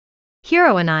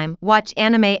Kuroanime, watch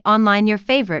anime online, your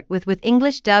favorite with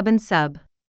English dub and sub.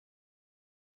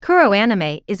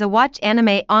 Kuroanime is a watch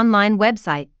anime online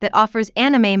website that offers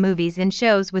anime movies and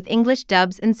shows with English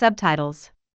dubs and subtitles.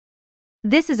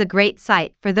 This is a great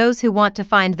site for those who want to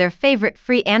find their favorite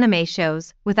free anime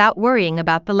shows without worrying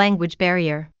about the language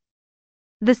barrier.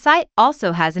 The site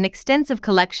also has an extensive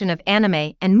collection of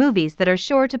anime and movies that are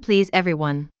sure to please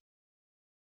everyone.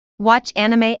 Watch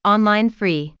anime online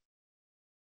free.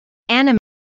 Anime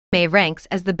ranks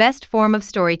as the best form of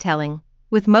storytelling,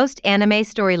 with most anime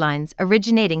storylines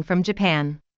originating from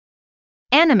Japan.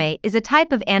 Anime is a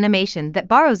type of animation that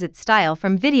borrows its style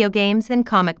from video games and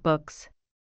comic books.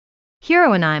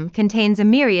 Kuroanime contains a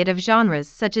myriad of genres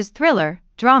such as thriller,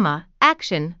 drama,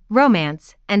 action,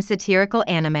 romance, and satirical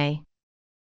anime.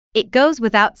 It goes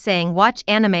without saying, watch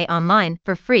anime online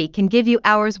for free can give you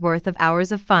hours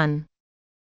of fun.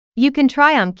 You can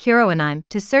try on Kuroanime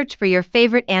to search for your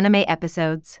favorite anime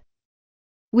episodes.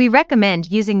 We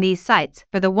recommend using these sites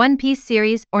for the One Piece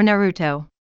series or Naruto.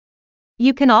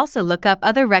 You can also look up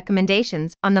other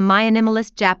recommendations on the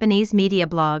MyAnimalist Japanese media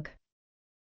blog.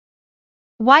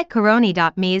 Why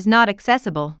Kuroni.me is not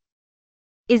accessible?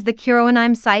 Is the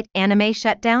Kuroanime site anime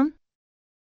shut down?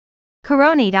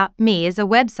 Kuroni.me is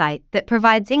a website that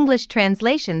provides English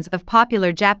translations of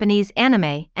popular Japanese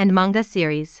anime and manga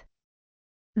series.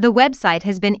 The website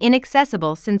has been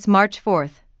inaccessible since March 4,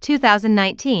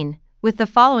 2019, with the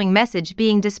following message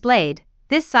being displayed: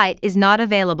 this site is not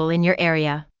available in your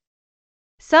area.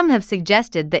 Some have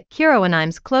suggested that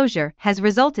Kuroanime's closure has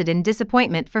resulted in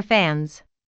disappointment for fans.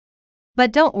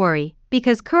 But don't worry,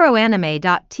 because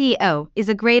Kuroanime.to is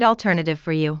a great alternative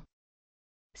for you.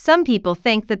 Some people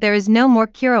think that there is no more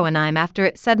Kuroanime after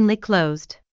it suddenly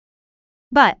closed.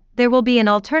 But there will be an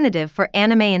alternative for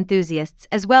anime enthusiasts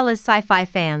as well as sci-fi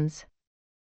fans.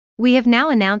 We have now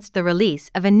announced the release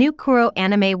of a new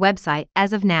Kuroanime website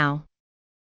as of now.